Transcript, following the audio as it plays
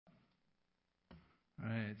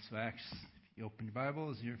right, so Acts, if you open your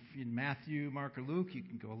Bibles, if you're in Matthew, Mark, or Luke, you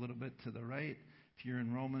can go a little bit to the right. If you're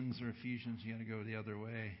in Romans or Ephesians, you got to go the other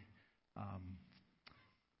way.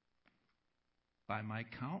 By my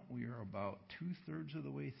count, we are about 2/3 of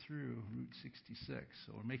the way through Route 66.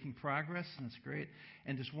 So we're making progress, and it's great.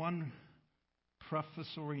 And just one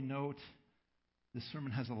prefatory note, this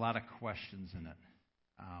sermon has a lot of questions in it.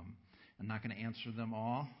 I'm not going to answer them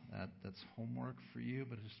all. That's homework for you,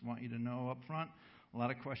 but I just want you to know up front, a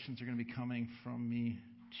lot of questions are going to be coming from me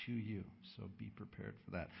to you. So be prepared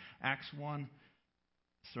for that. Acts 1,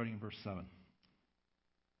 starting in verse 7.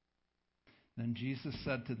 Then Jesus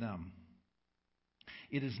said to them,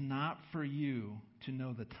 "It is not for you to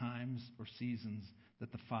know the times or seasons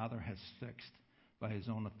that the Father has fixed by his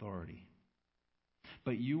own authority.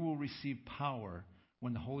 But you will receive power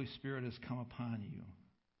when the Holy Spirit has come upon you.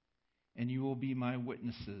 And you will be my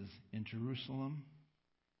witnesses in Jerusalem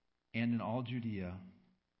and in all Judea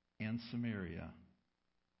and Samaria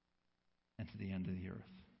and to the end of the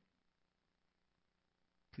earth."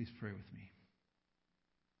 Please pray with me.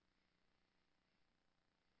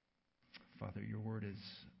 Father, your word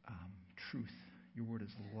is truth. Your word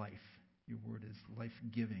is life. Your word is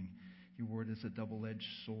life-giving. Your word is a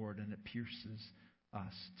double-edged sword, and it pierces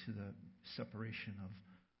us to the separation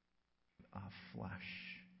of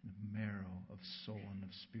flesh, the marrow of soul and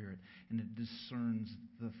of spirit, and it discerns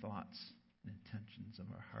the thoughts and intentions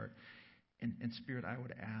of our heart. And Spirit, I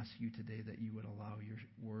would ask you today that you would allow your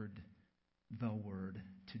word, the word,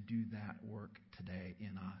 to do that work today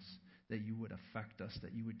in us, that you would affect us,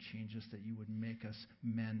 that you would change us, that you would make us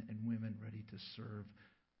men and women ready to serve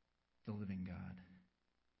the living God.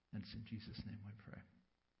 And it's in Jesus' name we pray.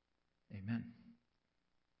 Amen.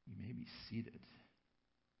 You may be seated.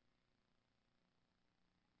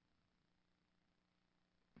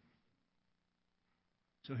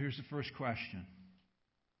 So here's the first question.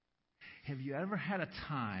 Have you ever had a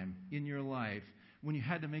time in your life when you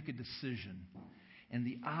had to make a decision, and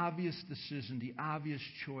the obvious decision, the obvious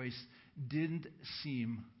choice didn't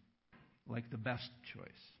seem like the best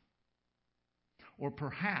choice? Or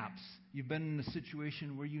perhaps you've been in a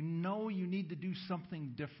situation where you know you need to do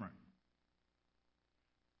something different,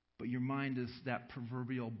 but your mind is that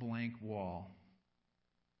proverbial blank wall.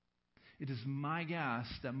 It is my guess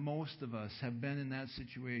that most of us have been in that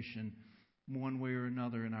situation one way or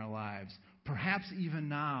another in our lives. Perhaps even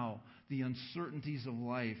now, the uncertainties of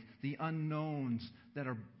life, the unknowns that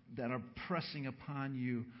are pressing upon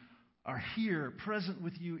you are here, present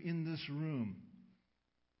with you in this room.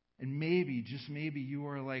 And maybe, just maybe, you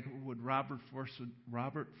are like what Robert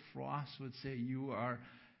Frost would say, you are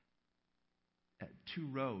at two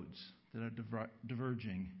roads that are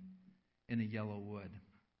diverging in a yellow wood.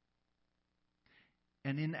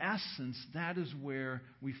 And in essence, that is where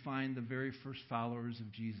we find the very first followers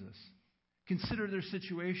of Jesus. Consider their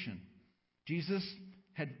situation. They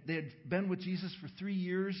had been with Jesus for 3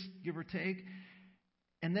 years, give or take,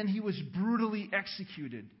 and then he was brutally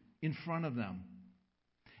executed in front of them.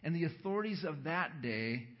 And the authorities of that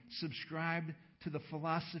day subscribed to the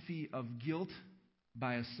philosophy of guilt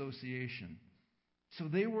by association. So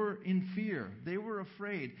they were in fear. They were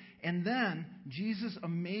afraid. And then Jesus'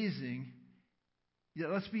 amazing,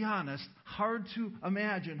 let's be honest, hard to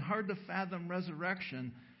imagine, hard to fathom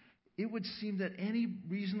resurrection, it would seem that any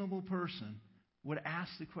reasonable person would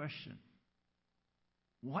ask the question,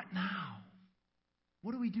 what now?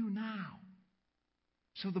 What do we do now?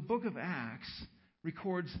 So the book of Acts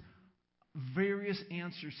records various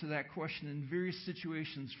answers to that question in various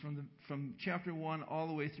situations from chapter 1 all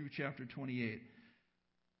the way through chapter 28. It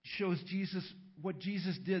shows what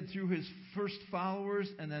Jesus did through his first followers,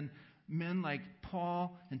 and then men like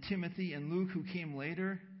Paul and Timothy and Luke who came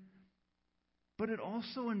later. But it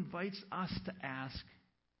also invites us to ask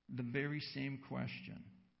the very same question.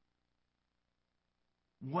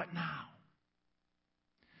 What now?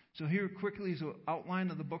 So here quickly is an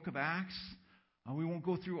outline of the book of Acts. We won't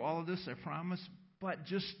go through all of this, I promise, but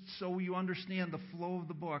just so you understand the flow of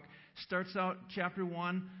the book. Starts out chapter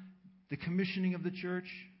 1, the commissioning of the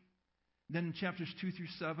church. Then in chapters 2 through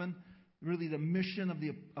 7, really the mission of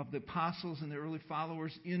the apostles and the early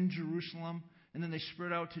followers in Jerusalem. And then they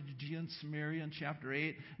spread out to Judea and Samaria in chapter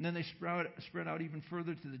 8. And then they spread out even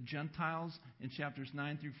further to the Gentiles in chapters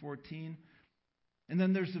 9 through 14. And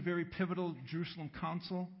then there's the very pivotal Jerusalem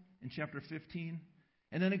Council in chapter 15.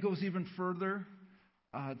 And then it goes even further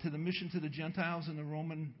to the mission to the Gentiles in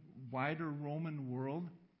the wider Roman world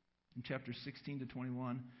in chapters 16 to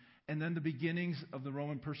 21. And then the beginnings of the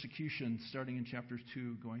Roman persecution starting in chapter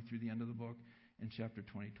 2, going through the end of the book in chapter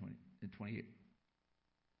 20 and 28.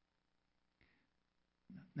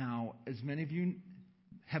 Now, as many of you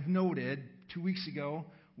have noted 2 weeks ago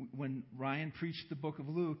when Ryan preached the book of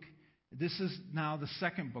Luke, this is now the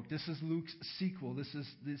second book. This is Luke's sequel. This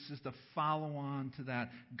is the follow-on to that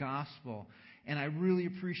gospel. And I really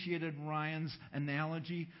appreciated Ryan's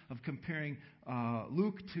analogy of comparing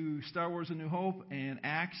Luke to Star Wars A New Hope and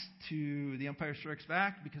Acts to The Empire Strikes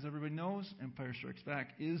Back, because everybody knows Empire Strikes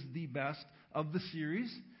Back is the best of the series.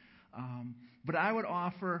 But I would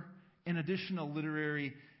offer an additional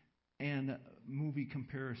literary and movie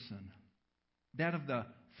comparison, that of the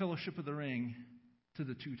Fellowship of the Ring to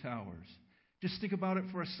the Two Towers. Just think about it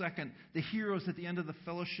for a second. The heroes at the end of the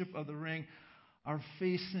Fellowship of the Ring are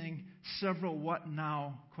facing several what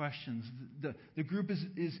now questions. The group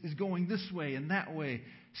is going this way and that way.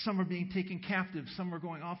 Some are being taken captive. Some are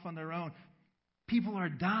going off on their own. People are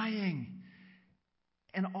dying.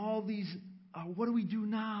 And all these, what do we do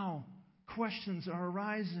now? Questions are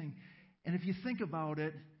arising. And if you think about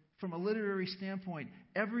it, from a literary standpoint,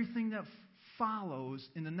 everything that follows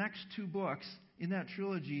in the next two books in that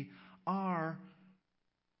trilogy are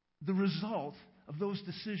the result of those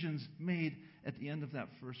decisions made at the end of that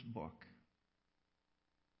first book.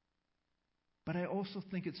 But I also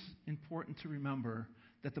think it's important to remember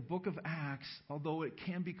that the book of Acts, although it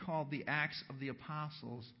can be called the Acts of the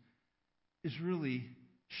Apostles,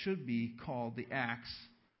 should be called the Acts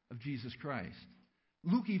of Jesus Christ.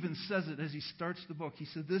 Luke even says it as he starts the book. He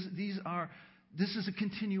said this is a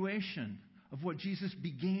continuation of what Jesus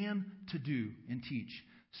began to do and teach.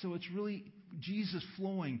 So it's really Jesus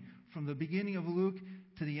flowing from the beginning of Luke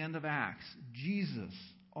to the end of Acts. Jesus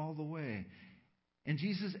all the way. And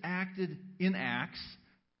Jesus acted in Acts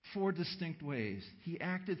four distinct ways. He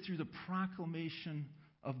acted through the proclamation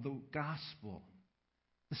of the gospel.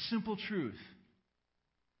 The simple truth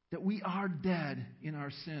that we are dead in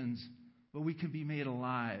our sins, but we can be made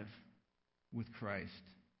alive with Christ.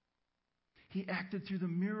 He acted through the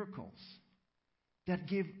miracles that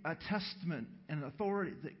gave a testament and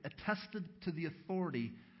authority, that attested to the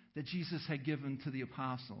authority that Jesus had given to the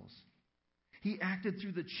apostles. He acted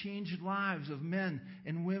through the changed lives of men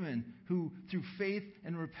and women who, through faith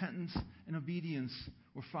and repentance and obedience,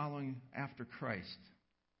 were following after Christ.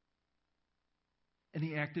 And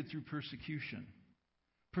he acted through persecution.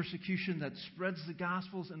 Persecution that spreads the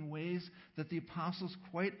Gospels in ways that the apostles,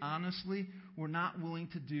 quite honestly, were not willing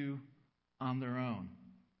to do on their own.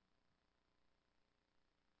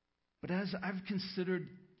 But as I've considered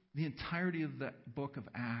the entirety of the book of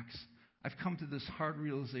Acts, I've come to this hard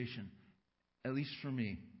realization, at least for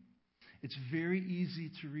me. It's very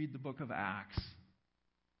easy to read the book of Acts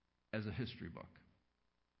as a history book.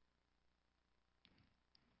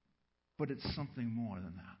 But it's something more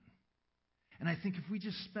than that. And I think if we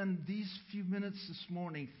just spend these few minutes this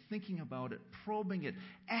morning thinking about it, probing it,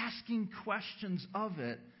 asking questions of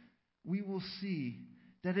it, we will see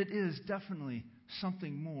that it is definitely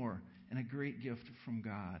something more and a great gift from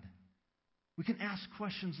God. We can ask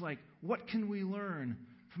questions like, what can we learn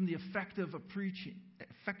from the effective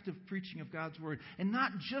preaching of God's Word? And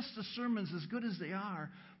not just the sermons, as good as they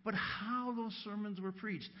are, but how those sermons were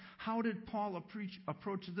preached. How did Paul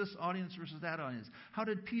approach this audience versus that audience? How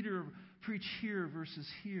did Peter preach here versus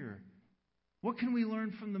here? What can we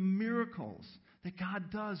learn from the miracles that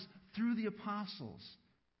God does through the apostles?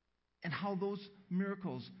 And how those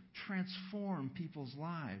miracles transform people's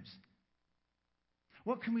lives?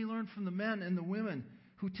 What can we learn from the men and the women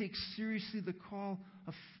who take seriously the call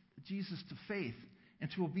of Jesus to faith and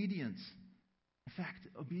to obedience? In fact,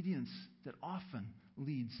 obedience that often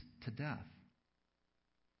leads to death.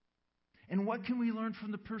 And what can we learn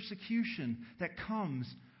from the persecution that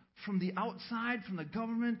comes from the outside, from the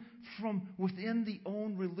government, from within the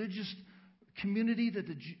own religious community that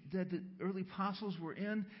the early apostles were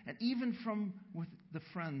in, and even from with the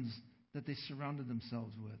friends that they surrounded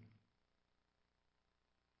themselves with?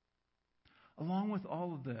 Along with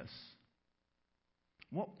all of this,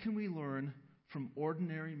 what can we learn from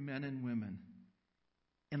ordinary men and women?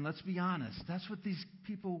 And let's be honest, that's what these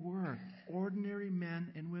people were. Ordinary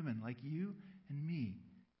men and women like you and me,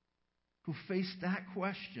 who faced that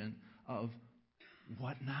question of,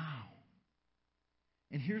 what now?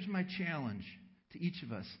 And here's my challenge to each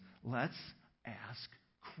of us. Let's ask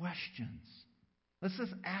questions. Let's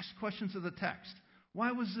just ask questions of the text.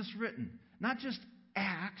 Why was this written? Not just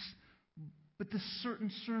Acts, but the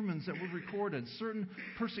certain sermons that were recorded, certain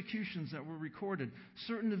persecutions that were recorded,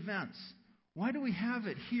 certain events. Why do we have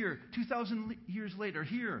it here, 2,000 years later,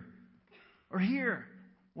 here or here?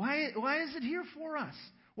 Why is it here for us?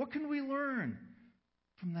 What can we learn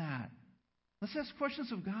from that? Let's ask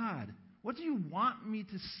questions of God. What do you want me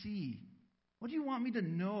to see? What do you want me to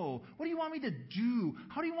know? What do you want me to do?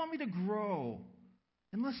 How do you want me to grow?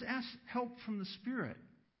 And let's ask help from the Spirit,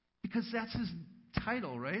 because that's his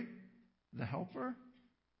title, right? The helper.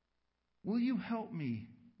 Will you help me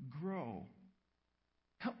grow?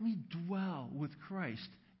 Help me dwell with Christ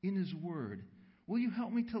in his word. Will you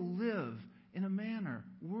help me to live in a manner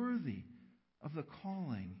worthy of the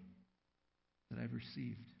calling that I've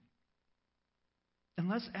received? And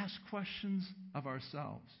let's ask questions of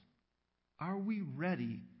ourselves. Are we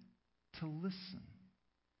ready to listen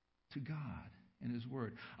to God and his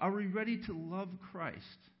word? Are we ready to love Christ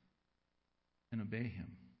and obey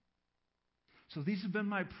him? So these have been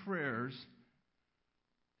my prayers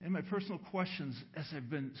and my personal questions as I've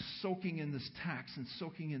been soaking in this text and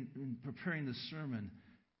soaking in preparing this sermon.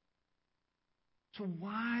 So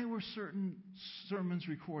why were certain sermons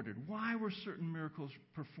recorded? Why were certain miracles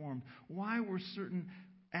performed? Why were certain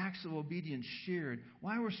acts of obedience shared?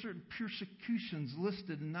 Why were certain persecutions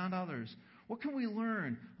listed and not others? What can we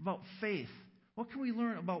learn about faith? What can we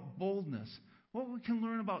learn about boldness? What we can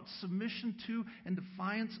learn about submission to and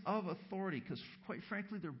defiance of authority? Because quite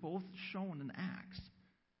frankly, they're both shown in Acts.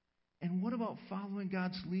 And what about following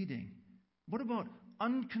God's leading? What about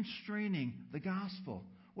unconstraining the gospel?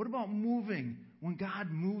 What about moving when God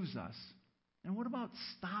moves us? And what about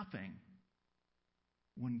stopping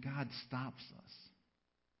when God stops us?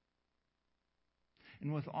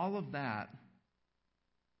 And with all of that,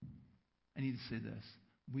 I need to say this.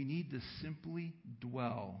 We need to simply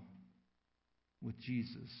dwell with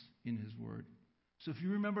Jesus in his word. So if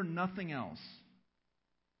you remember nothing else,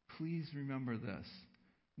 please remember this.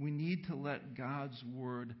 We need to let God's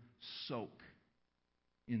word soak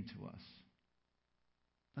into us.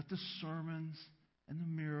 Let the sermons and the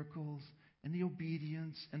miracles and the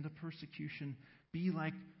obedience and the persecution be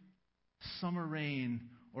like summer rain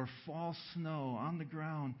or fall snow on the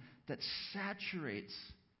ground that saturates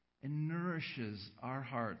and nourishes our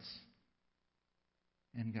hearts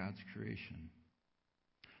and God's creation.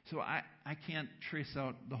 So I can't trace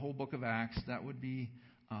out the whole book of Acts. That would be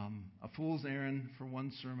a fool's errand for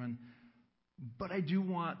one sermon. But I do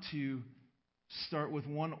want to start with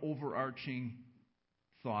one overarching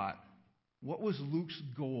thought. What was Luke's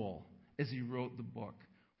goal as he wrote the book?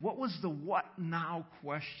 What was the what now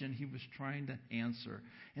question he was trying to answer?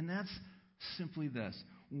 And that's simply this.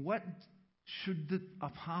 What should the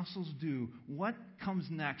apostles do? What comes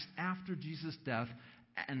next after Jesus' death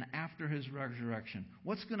and after his resurrection?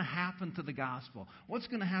 What's going to happen to the gospel? What's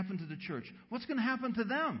going to happen to the church? What's going to happen to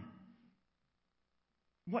them?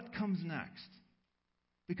 What comes next?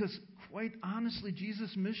 Because quite honestly,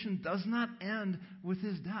 Jesus' mission does not end with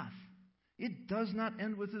his death. It does not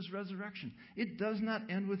end with his resurrection. It does not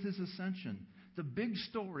end with his ascension. The big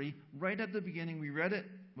story, right at the beginning, we read it,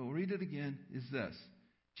 but we'll read it again, is this.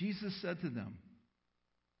 Jesus said to them,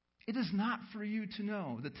 "It is not for you to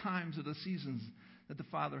know the times or the seasons that the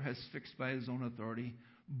Father has fixed by his own authority,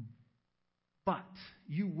 but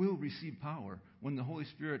you will receive power when the Holy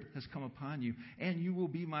Spirit has come upon you, and you will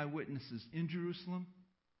be my witnesses in Jerusalem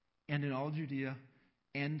and in all Judea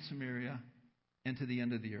and Samaria and to the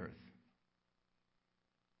end of the earth."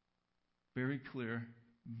 Very clear,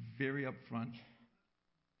 very upfront.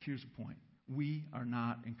 Here's the point. We are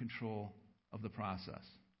not in control of the process.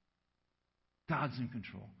 God's in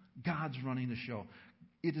control. God's running the show.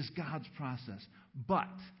 It is God's process. But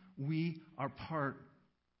we are part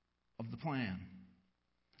of the plan.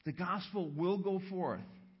 The gospel will go forth,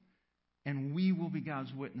 and we will be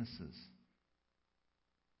God's witnesses.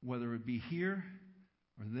 Whether it be here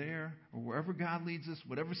or there or wherever God leads us,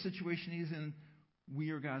 whatever situation he's in,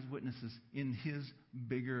 we are God's witnesses in his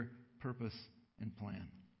bigger purpose and plan.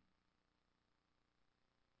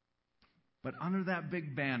 But under that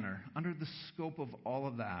big banner, under the scope of all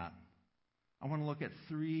of that, I want to look at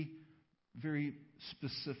three very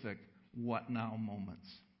specific what now moments.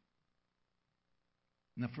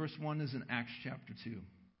 And the first one is in Acts chapter 2.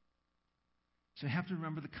 So you have to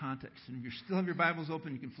remember the context. And if you still have your Bibles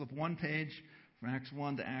open, you can flip one page from Acts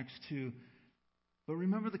 1 to Acts 2. But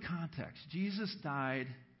remember the context. Jesus died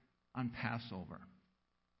on Passover.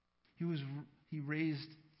 He raised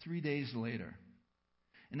 3 days later.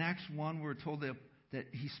 In Acts 1, we're told that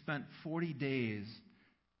he spent 40 days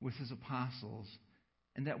with his apostles,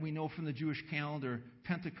 and that we know from the Jewish calendar,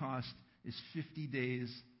 Pentecost is 50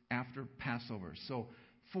 days after Passover. So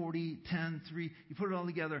 40, 10, 3, you put it all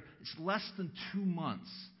together, it's less than 2 months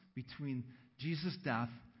between Jesus' death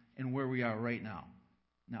and where we are right now.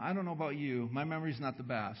 Now, I don't know about you, my memory's not the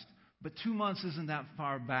best, but 2 months isn't that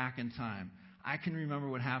far back in time. I can remember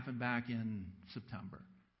what happened back in September.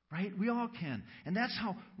 Right? We all can. And that's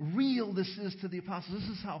how real this is to the apostles.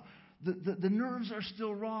 This is how the nerves are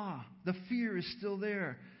still raw. The fear is still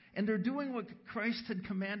there. And they're doing what Christ had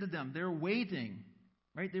commanded them. They're waiting,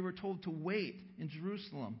 right? They were told to wait in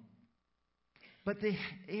Jerusalem. But they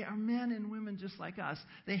are men and women just like us.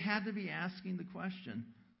 They had to be asking the question,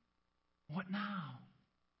 what now?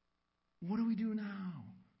 What do we do now?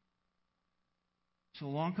 So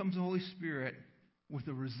along comes the Holy Spirit with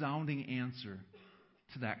a resounding answer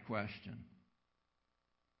to that question.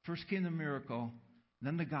 First came the miracle,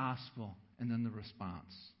 then the gospel, and then the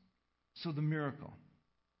response. So the miracle.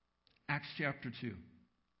 Acts chapter 2.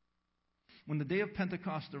 When the day of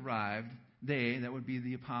Pentecost arrived, they, that would be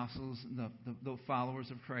the apostles, the followers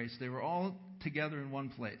of Christ, they were all together in one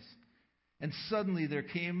place. And suddenly there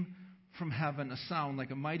came from heaven a sound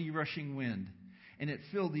like a mighty rushing wind, and it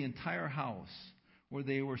filled the entire house where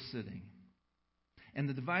they were sitting. And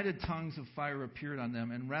the divided tongues of fire appeared on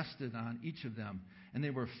them and rested on each of them, and they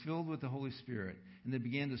were filled with the Holy Spirit, and they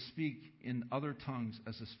began to speak in other tongues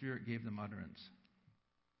as the Spirit gave them utterance.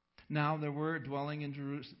 Now there were dwelling in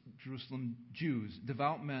Jerusalem Jews,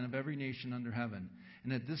 devout men of every nation under heaven.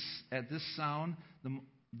 And at this sound,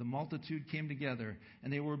 the multitude came together,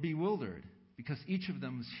 and they were bewildered, because each of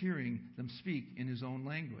them was hearing them speak in his own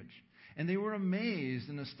language. And they were amazed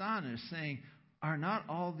and astonished, saying, "Are not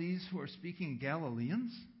all these who are speaking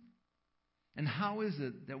Galileans? And how is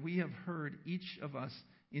it that we have heard each of us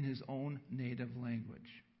in his own native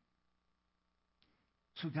language?"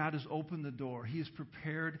 So God has opened the door. He has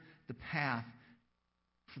prepared the path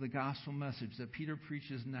for the gospel message that Peter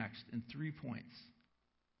preaches next in 3 points.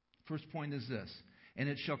 First point is this: and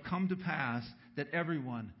it shall come to pass that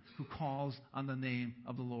everyone who calls on the name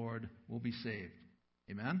of the Lord will be saved.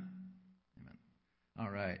 Amen? Amen. All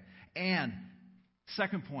right. And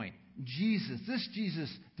second point, this Jesus,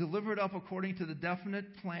 delivered up according to the definite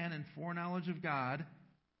plan and foreknowledge of God,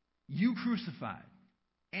 you crucified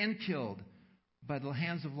and killed by the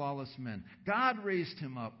hands of lawless men. God raised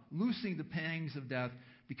him up, loosing the pangs of death,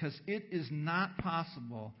 because it is not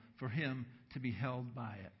possible for him to be held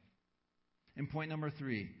by it. And point number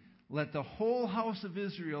 3, let the whole house of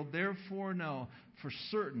Israel therefore know for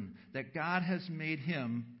certain that God has made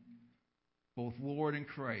him both Lord and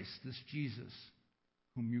Christ, this Jesus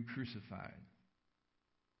whom you crucified.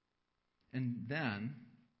 And then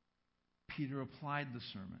Peter applied the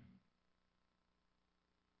sermon.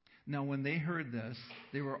 Now, when they heard this,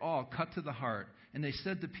 they were all cut to the heart, and they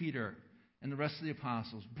said to Peter and the rest of the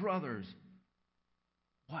apostles, "Brothers,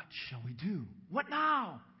 what shall we do? What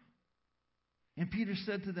now?" And Peter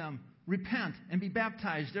said to them, "Repent and be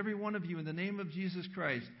baptized, every one of you, in the name of Jesus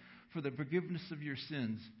Christ, for the forgiveness of your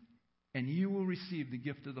sins, and you will receive the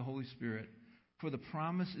gift of the Holy Spirit. For the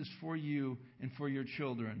promise is for you and for your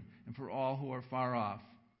children and for all who are far off,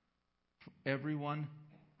 for everyone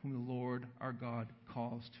whom the Lord our God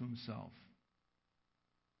calls to himself."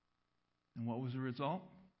 And what was the result?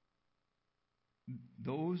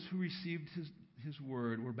 Those who received his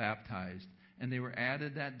word were baptized, and they were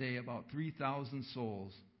added that day about 3,000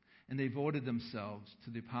 souls. And they devoted themselves to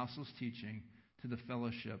the apostles' teaching, to the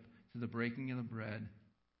fellowship, to the breaking of the bread,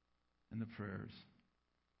 and the prayers.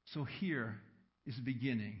 So here is the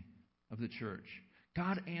beginning of the church.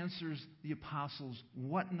 God answers the apostles'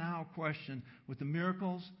 what now question with the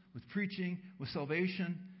miracles, with preaching, with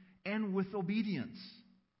salvation, and with obedience.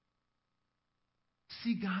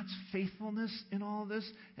 See God's faithfulness in all of this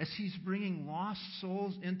as he's bringing lost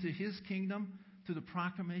souls into his kingdom through the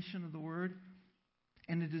proclamation of the word.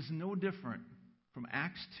 And it is no different from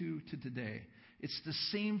Acts 2 to today. It's the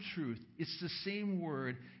same truth. It's the same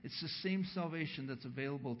word. It's the same salvation that's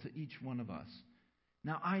available to each one of us.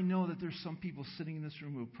 Now, I know that there's some people sitting in this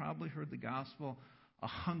room who have probably heard the gospel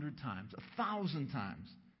 100 times, 1,000 times.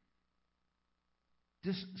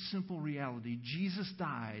 This simple reality: Jesus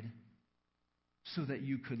died so that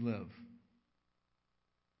you could live.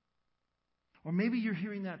 Or maybe you're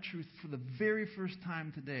hearing that truth for the very first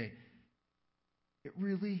time today. It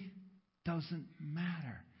really doesn't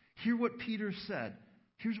matter. Hear what Peter said.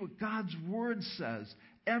 Here's what God's word says.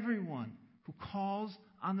 Everyone who calls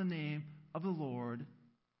on the name of the Lord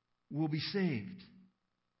will be saved.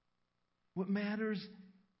 What matters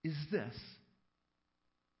is this: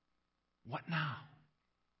 what now?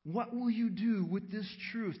 What will you do with this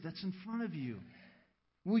truth that's in front of you?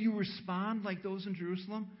 Will you respond like those in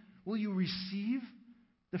Jerusalem? Will you receive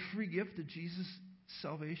the free gift of Jesus'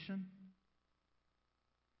 salvation?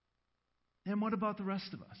 And what about the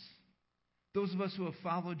rest of us? Those of us who have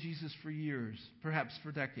followed Jesus for years, perhaps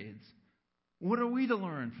for decades. What are we to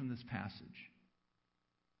learn from this passage?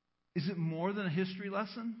 Is it more than a history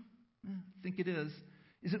lesson? I think it is.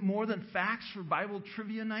 Is it more than facts for Bible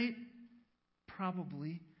trivia night?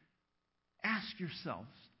 Probably. Ask yourselves,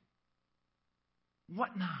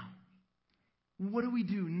 What now? What do we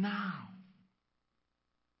do now?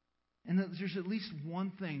 And there's at least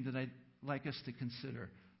one thing that I'd like us to consider.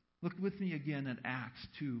 Look with me again at Acts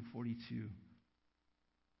 2:42.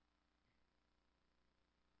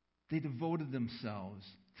 They devoted themselves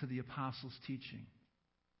to the apostles' teaching,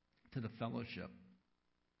 to the fellowship,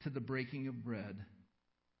 to the breaking of bread,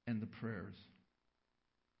 and the prayers.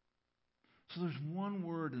 So there's one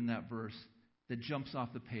word in that verse that jumps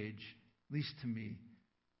off the page, at least to me.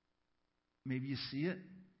 Maybe you see it.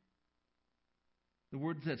 The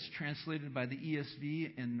word that's translated by the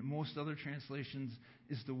ESV and most other translations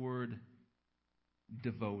is the word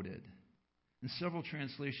devoted. And several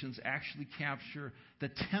translations actually capture the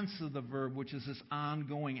tense of the verb, which is this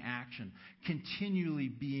ongoing action, continually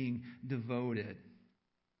being devoted.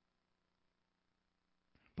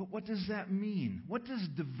 But what does that mean? What does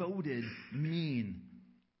devoted mean?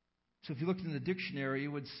 So if you looked in the dictionary, it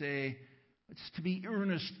would say it's to be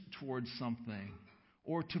earnest towards something,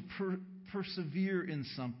 or to persevere in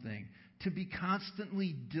something, to be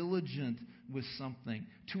constantly diligent with something,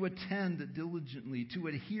 to attend diligently, to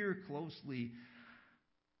adhere closely.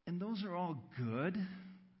 And those are all good.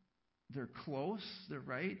 They're close, they're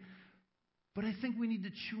right. But I think we need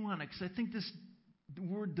to chew on it, because I think this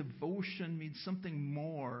word devotion means something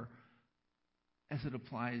more as it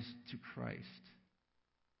applies to Christ.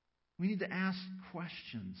 We need to ask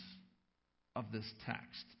questions of this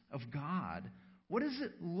text, of God. What does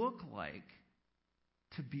it look like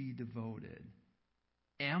to be devoted?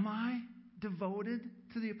 Am I devoted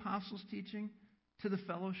to the apostles' teaching, to the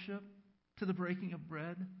fellowship, to the breaking of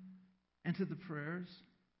bread, and to the prayers?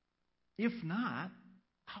 If not,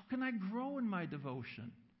 how can I grow in my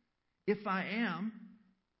devotion? If I am,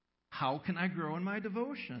 how can I grow in my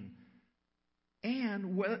devotion?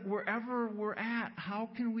 And wherever we're at, how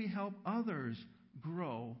can we help others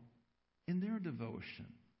grow in their devotion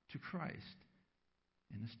to Christ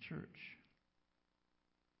in His church?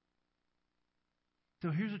 So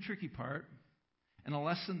here's a tricky part, and a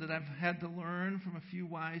lesson that I've had to learn from a few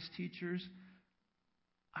wise teachers.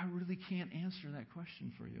 I really can't answer that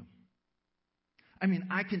question for you. I mean,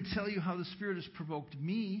 I can tell you how the Spirit has provoked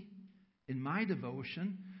me in my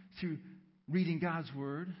devotion through reading God's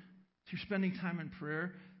Word, through spending time in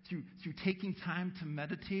prayer, through taking time to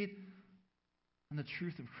meditate on the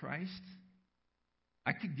truth of Christ.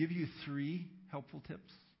 I could give you 3 helpful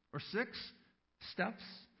tips, or 6 steps,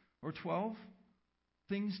 or 12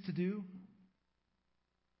 things to do,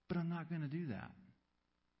 but I'm not going to do that.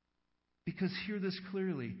 Because hear this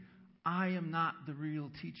clearly, I am not the real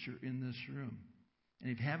teacher in this room.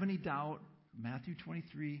 And if you have any doubt, Matthew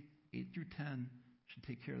 23, 8 through 10 should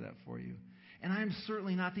take care of that for you. And I am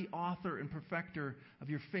certainly not the author and perfecter of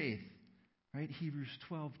your faith. Right? Hebrews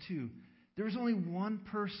 12:2. There is only one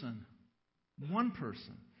person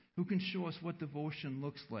who can show us what devotion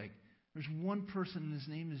looks like. There's one person, and His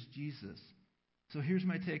name is Jesus. So here's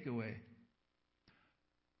my takeaway.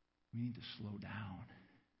 We need to slow down.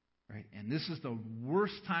 Right? And this is the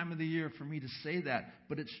worst time of the year for me to say that,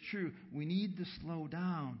 but it's true. We need to slow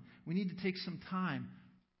down. We need to take some time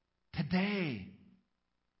today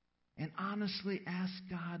and honestly ask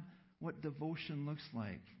God what devotion looks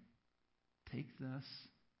like. Take this,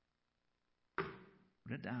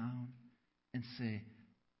 put it down, and say,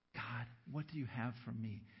 God, what do you have for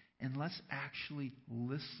me? And let's actually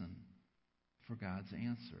listen for God's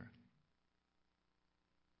answer.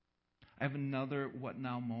 I have another what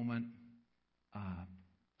now moment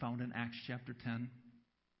found in Acts chapter 10.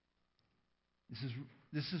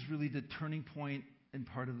 This is really the turning point in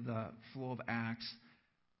part of the flow of Acts.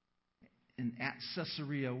 And at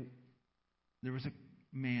Caesarea, there was a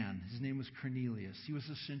man. His name was Cornelius. He was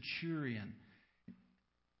a centurion.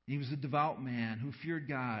 He was a devout man who feared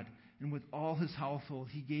God. And with all his household,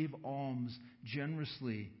 he gave alms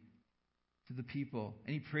generously to the people.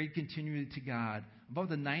 And he prayed continually to God. About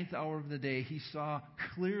the 9th hour of the day, he saw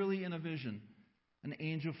clearly in a vision an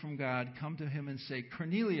angel from God come to him and say,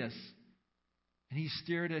 Cornelius. And he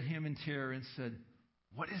stared at him in terror and said,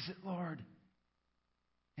 What is it, Lord?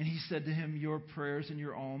 And he said to him, Your prayers and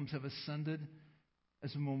your alms have ascended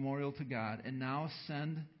as a memorial to God. And now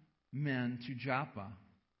send men to Joppa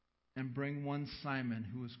and bring one Simon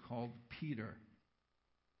who is called Peter.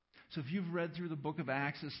 So if you've read through the book of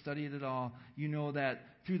Acts and studied it all, you know that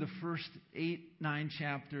through the first 8-9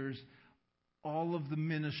 chapters, all of the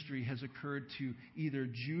ministry has occurred to either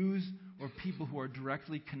Jews or people who are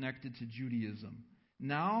directly connected to Judaism.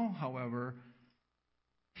 Now, however,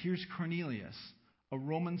 here's Cornelius, a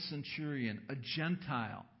Roman centurion, a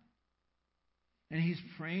Gentile. And he's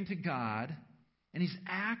praying to God, and he's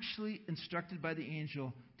actually instructed by the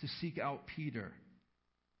angel to seek out Peter.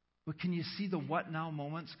 But can you see the what now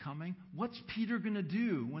moments coming? What's Peter going to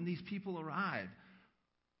do when these people arrive?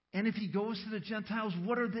 And if he goes to the Gentiles,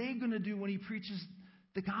 what are they going to do when he preaches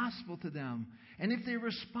the gospel to them? And if they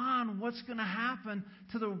respond, what's going to happen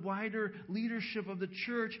to the wider leadership of the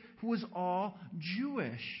church who is all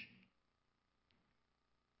Jewish?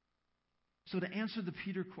 So to answer the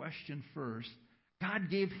Peter question first, God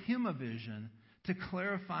gave him a vision to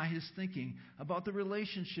clarify his thinking about the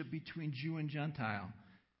relationship between Jew and Gentile.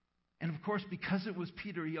 And of course, because it was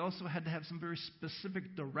Peter, he also had to have some very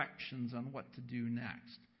specific directions on what to do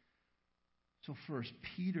next. So first,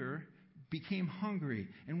 Peter became hungry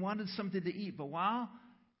and wanted something to eat. But while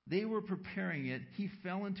they were preparing it, he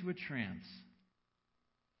fell into a trance.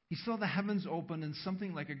 He saw the heavens open and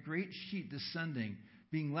something like a great sheet descending,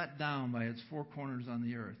 being let down by its four corners on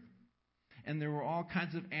the earth. And there were all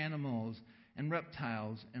kinds of animals and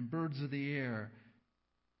reptiles and birds of the air.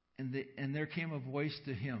 And there came a voice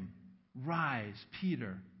to him, "Rise,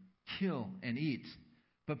 Peter, kill and eat."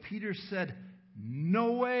 But Peter said,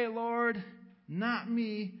 "No way, Lord, not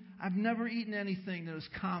me. I've never eaten anything that is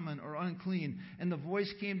common or unclean." And the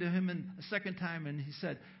voice came to him a second time, and he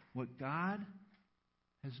said, "What God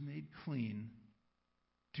has made clean,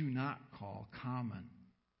 do not call common."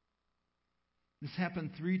 This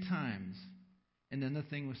happened 3 times, and then the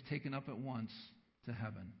thing was taken up at once to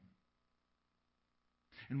heaven.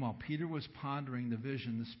 And while Peter was pondering the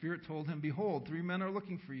vision, the Spirit told him, "Behold, 3 men are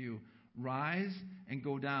looking for you. Rise and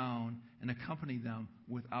go down and accompany them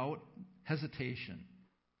without hesitation,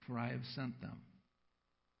 for I have sent them."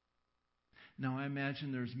 Now I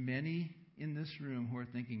imagine there's many in this room who are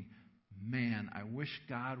thinking, "Man, I wish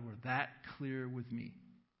God were that clear with me."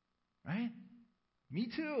 Right? Me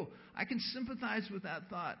too. I can sympathize with that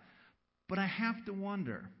thought. But I have to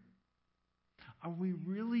wonder, are we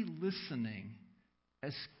really listening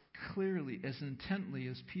as clearly, as intently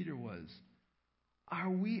as Peter was? Are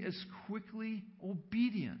we as quickly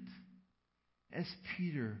obedient as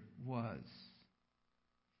Peter was?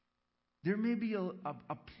 There may be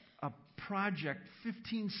a project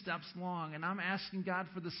 15 steps long, and I'm asking God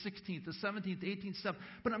for the 16th, the 17th, the 18th step,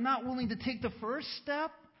 but I'm not willing to take the first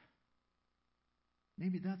step.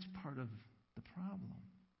 Maybe that's part of the problem.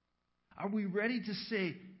 Are we ready to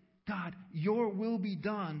say, "God, your will be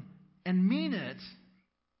done," and mean it,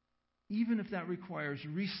 even if that requires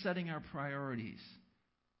resetting our priorities,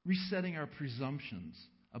 resetting our presumptions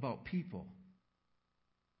about people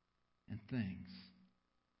and things?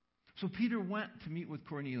 So Peter went to meet with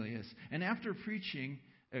Cornelius, and after prefacing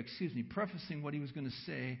what he was going to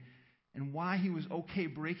say and why he was okay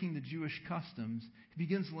breaking the Jewish customs, he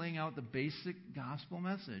begins laying out the basic gospel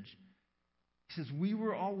message. He says, "We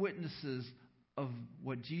were all witnesses of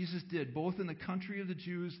what Jesus did, both in the country of the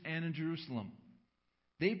Jews and in Jerusalem.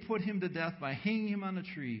 They put him to death by hanging him on a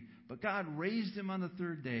tree, but God raised him on the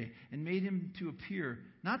 3rd day and made him to appear,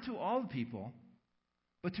 not to all the people,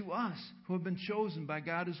 but to us who have been chosen by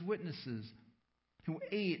God as witnesses, who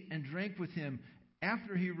ate and drank with him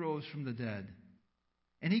after he rose from the dead.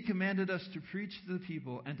 And he commanded us to preach to the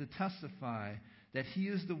people and to testify that he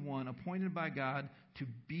is the one appointed by God to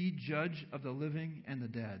be judge of the living and the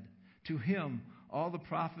dead. To him all the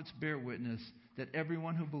prophets bear witness that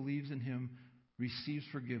everyone who believes in him receives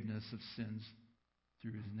forgiveness of sins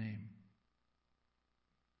through his name."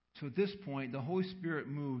 So at this point, the Holy Spirit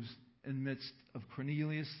moves in the midst of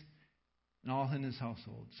Cornelius and all in his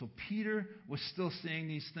household. So Peter was still saying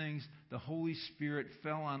these things. The Holy Spirit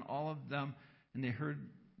fell on all of them, and they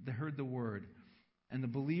heard the word. And the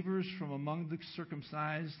believers from among the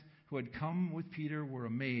circumcised who had come with Peter were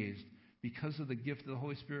amazed because of the gift of the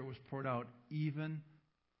Holy Spirit was poured out even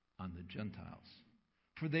on the Gentiles.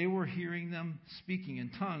 For they were hearing them speaking in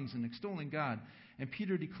tongues and extolling God. And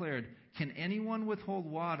Peter declared, "Can anyone withhold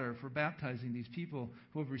water for baptizing these people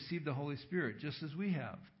who have received the Holy Spirit, just as we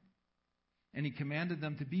have?" And he commanded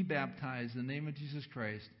them to be baptized in the name of Jesus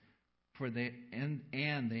Christ.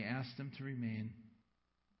 And they asked him to remain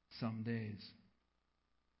some days.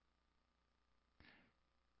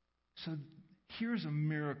 So here's a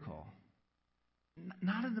miracle.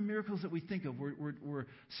 Not in the miracles that we think of, where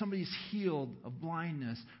somebody's healed of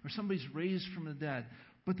blindness or somebody's raised from the dead.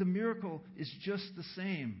 But the miracle is just the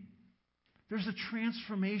same. There's a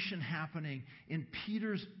transformation happening in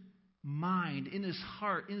Peter's mind, in his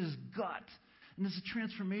heart, in his gut. And this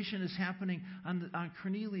transformation is happening on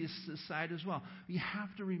Cornelius' side as well. You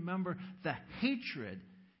have to remember the hatred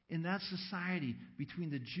in that society between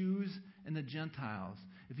the Jews and the Gentiles.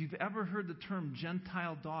 If you've ever heard the term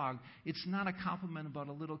Gentile dog, it's not a compliment about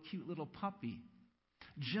a cute little puppy.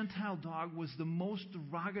 Gentile dog was the most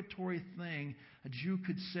derogatory thing a Jew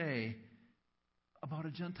could say about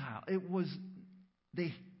a Gentile.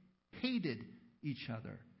 They hated each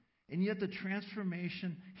other. And yet the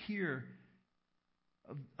transformation here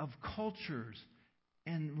of cultures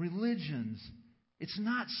and religions, it's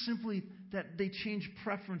not simply that they change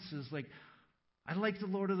preferences like, I like the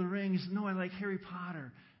Lord of the Rings. No, I like Harry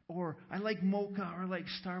Potter. Or I like mocha or I like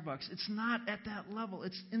Starbucks. It's not at that level.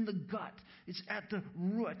 It's in the gut. It's at the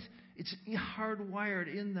root. It's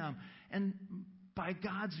hardwired in them. And by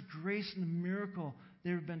God's grace and miracle,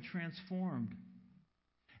 they've been transformed.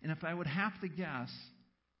 And if I would have to guess,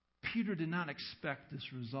 Peter did not expect this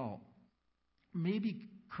result. Maybe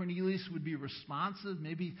Cornelius would be responsive.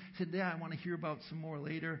 Maybe said, yeah, I want to hear about some more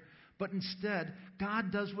later. But instead,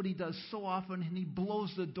 God does what he does so often, and he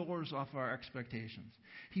blows the doors off our expectations.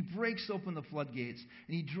 He breaks open the floodgates,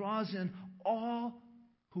 and he draws in all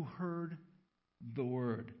who heard the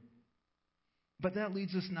word. But that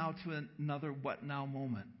leads us now to another what now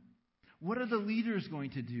moment. What are the leaders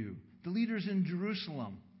going to do? The leaders in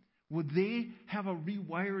Jerusalem. Would they have a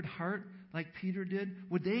rewired heart like Peter did?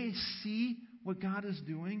 Would they see what God is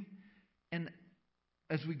doing? And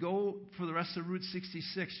as we go for the rest of Route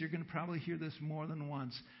 66, you're going to probably hear this more than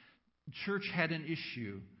once. Church had an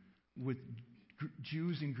issue with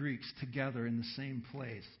Jews and Greeks together in the same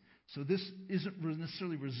place. So this isn't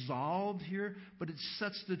necessarily resolved here, but it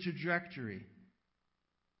sets the trajectory.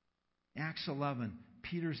 Acts 11,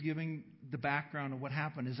 Peter's giving the background of what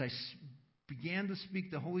happened. As I began to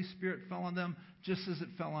speak, the Holy Spirit fell on them just as it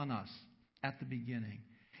fell on us at the beginning.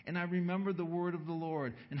 And I remember the word of the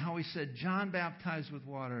Lord and how he said, John baptized with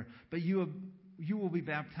water, but you will be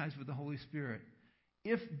baptized with the Holy Spirit.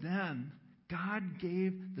 If then God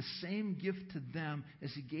gave the same gift to them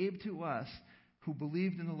as he gave to us who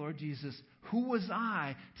believed in the Lord Jesus, who was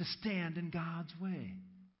I to stand in God's way?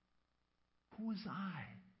 Who was I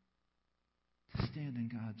to stand in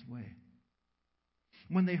God's way?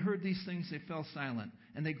 When they heard these things, they fell silent,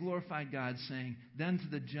 and they glorified God, saying, then to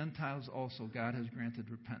the Gentiles also God has granted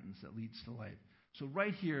repentance that leads to life. So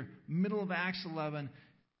right here, middle of Acts 11,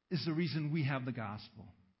 is the reason we have the gospel.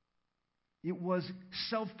 It was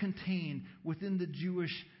self-contained within the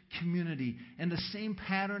Jewish community. And the same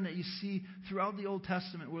pattern that you see throughout the Old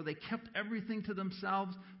Testament, where they kept everything to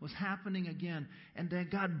themselves, was happening again. And then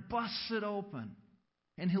God busts it open.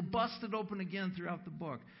 And he'll bust it open again throughout the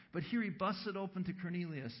book. But here he busts it open to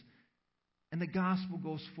Cornelius. And the gospel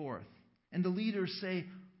goes forth. And the leaders say,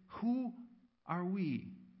 who are we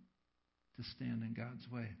to stand in God's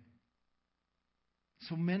way?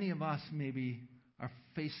 So many of us maybe are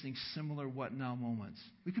facing similar what now moments.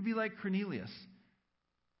 We could be like Cornelius,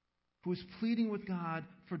 who is pleading with God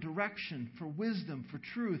for direction, for wisdom, for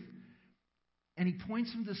truth. And he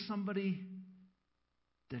points him to somebody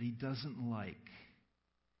that he doesn't like.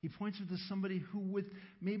 He points him to somebody who would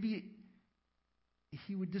maybe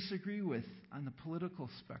he would disagree with on the political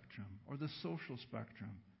spectrum or the social spectrum.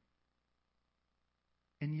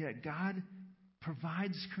 And yet God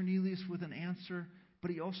provides Cornelius with an answer, but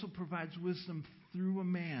he also provides wisdom through a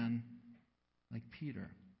man like Peter.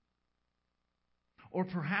 Or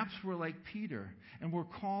perhaps we're like Peter, and we're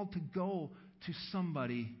called to go to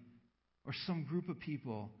somebody or some group of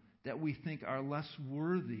people that we think are less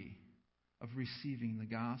worthy of receiving the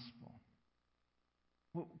gospel.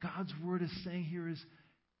 What God's word is saying here is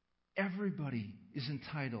everybody is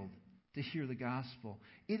entitled to hear the gospel.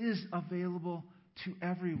 It is available to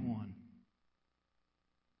everyone.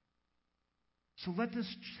 So let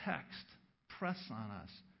this text press on us.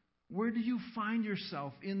 Where do you find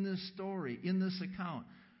yourself in this story, in this account?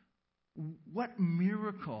 What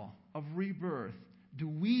miracle of rebirth do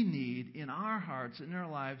we need in our hearts, in our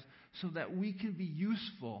lives, so that we can be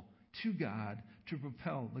useful to God to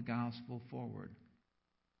propel the gospel forward?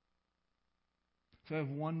 So I have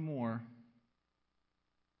one more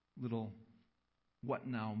little what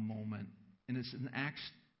now moment, and it's in Acts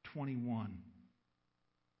 21.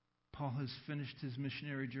 Paul has finished his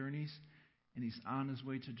missionary journeys, and he's on his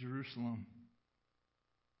way to Jerusalem.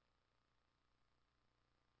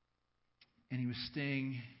 And he was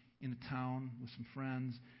staying in a town with some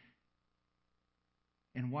friends.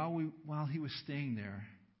 And while he was staying there,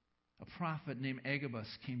 a prophet named Agabus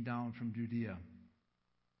came down from Judea.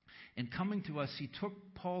 And coming to us, he took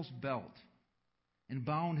Paul's belt and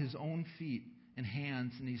bound his own feet and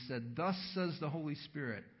hands, and he said, thus says the Holy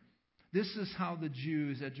Spirit, this is how the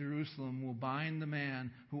Jews at Jerusalem will bind the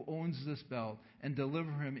man who owns this belt and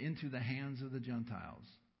deliver him into the hands of the Gentiles.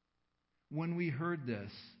 When we heard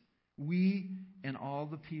this, we and all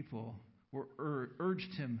the people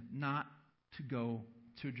urged him not to go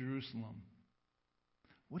to Jerusalem.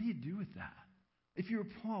 What do you do with that? If you're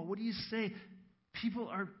Paul, what do you say? People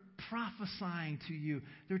are prophesying to you.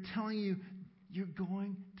 They're telling you, you're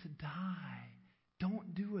going to die.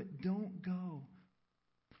 Don't do it. Don't go.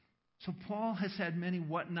 So Paul has had many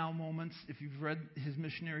what now moments, if you've read his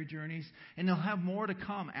missionary journeys, and he'll have more to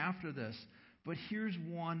come after this. But here's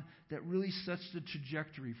one that really sets the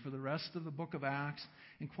trajectory for the rest of the book of Acts,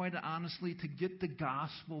 and quite honestly, to get the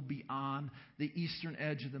gospel beyond the eastern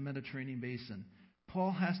edge of the Mediterranean basin.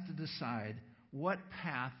 Paul has to decide, what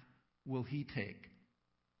path will he take?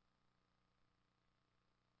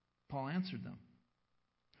 Paul answered them.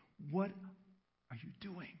 What are you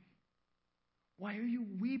doing? Why are you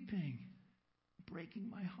weeping, breaking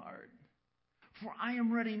my heart? For I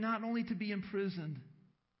am ready not only to be imprisoned,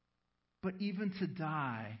 but even to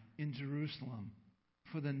die in Jerusalem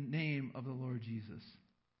for the name of the Lord Jesus.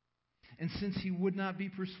 And since he would not be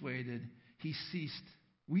persuaded, we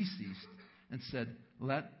ceased, and said,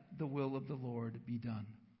 let the will of the Lord be done.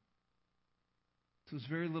 So there's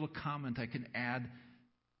very little comment I can add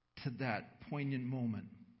to that poignant moment.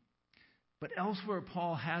 But elsewhere,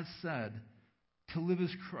 Paul has said, to live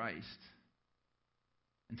is Christ,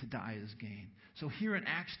 and to die is gain. So here in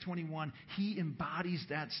Acts 21, he embodies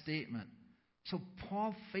that statement. So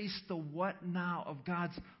Paul faced the what now of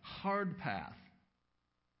God's hard path.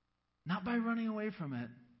 Not by running away from it,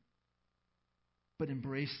 but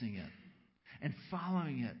embracing it and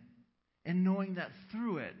following it and knowing that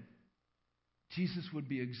through it, Jesus would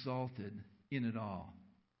be exalted in it all.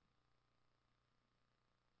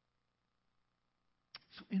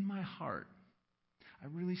 So in my heart, I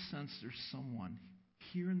really sense there's someone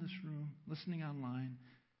here in this room, listening online,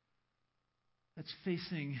 that's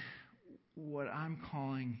facing what I'm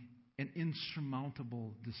calling an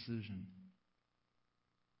insurmountable decision.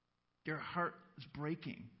 Your heart is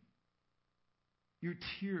breaking. Your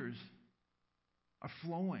tears are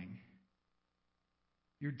flowing.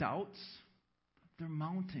 Your doubts, they're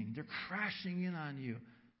mounting. They're crashing in on you.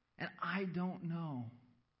 And I don't know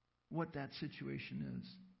what that situation is.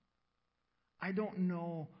 I don't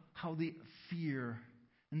know how the fear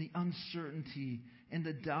and the uncertainty and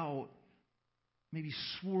the doubt may be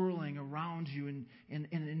swirling around you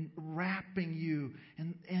and wrapping you,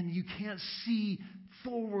 and you can't see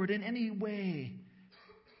forward in any way.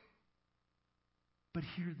 But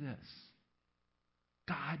hear this.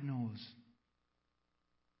 God knows.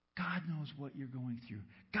 God knows what you're going through.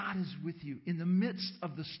 God is with you in the midst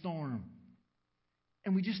of the storm.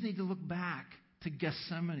 And we just need to look back to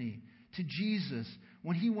Gethsemane, to Jesus,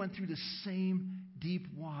 when he went through the same deep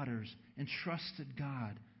waters and trusted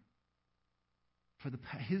God for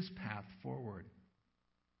his path forward.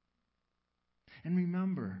 And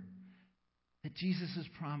remember that Jesus has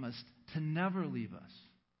promised to never leave us,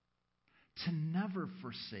 to never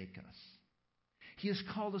forsake us. He has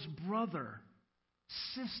called us brother,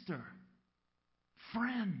 sister,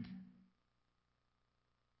 friend.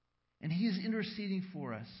 And he is interceding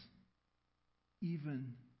for us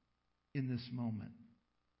even in this moment.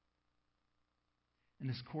 And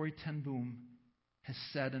as Corrie ten Boom has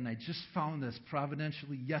said, and I just found this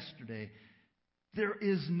providentially yesterday, there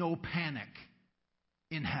is no panic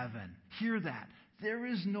in heaven. Hear that. There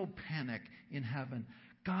is no panic in heaven.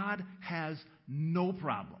 God has no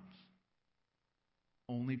problems,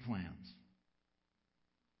 only plans.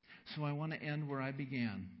 So I want to end where I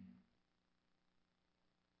began.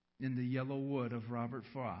 In the yellow wood of Robert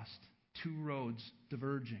Frost, two roads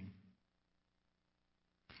diverging.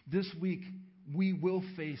 This week, we will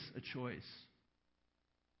face a choice,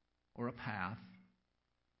 or a path,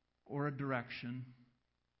 or a direction,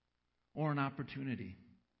 or an opportunity.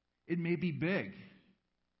 It may be big,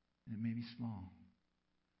 and it may be small.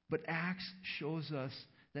 But Acts shows us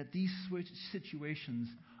that these situations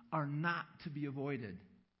are not to be avoided.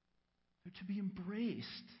 They're to be embraced.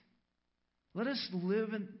 Let us live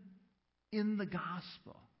in the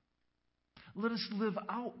gospel. Let us live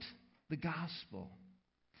out the gospel.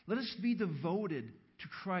 Let us be devoted to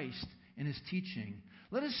Christ and his teaching.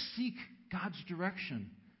 Let us seek God's direction.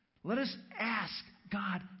 Let us ask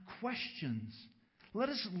God questions. Let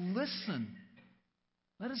us listen.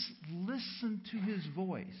 Let us listen to his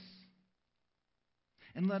voice.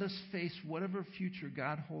 And let us face whatever future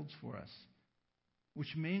God holds for us,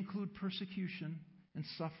 which may include persecution and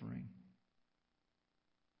suffering,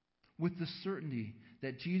 with the certainty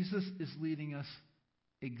that Jesus is leading us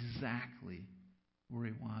exactly where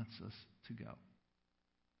he wants us to go.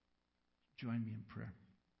 Join me in prayer.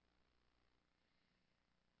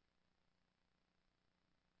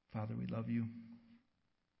 Father, we love you.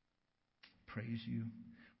 Praise you.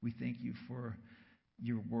 We thank you for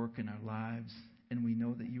your work in our lives, and we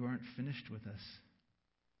know that you aren't finished with us.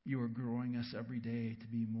 You are growing us every day to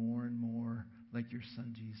be more and more like your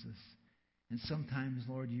Son, Jesus. And sometimes,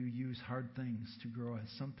 Lord, you use hard things to grow us.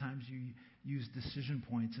 Sometimes you use decision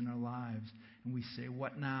points in our lives, and we say,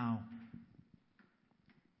 what now?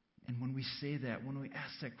 And when we say that, when we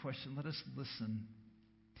ask that question, let us listen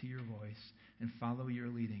to your voice and follow your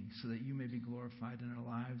leading so that you may be glorified in our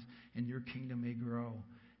lives and your kingdom may grow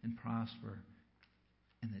and prosper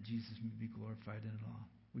and that Jesus may be glorified in it all.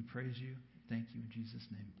 We praise you. Thank you in Jesus'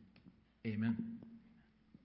 name. Amen.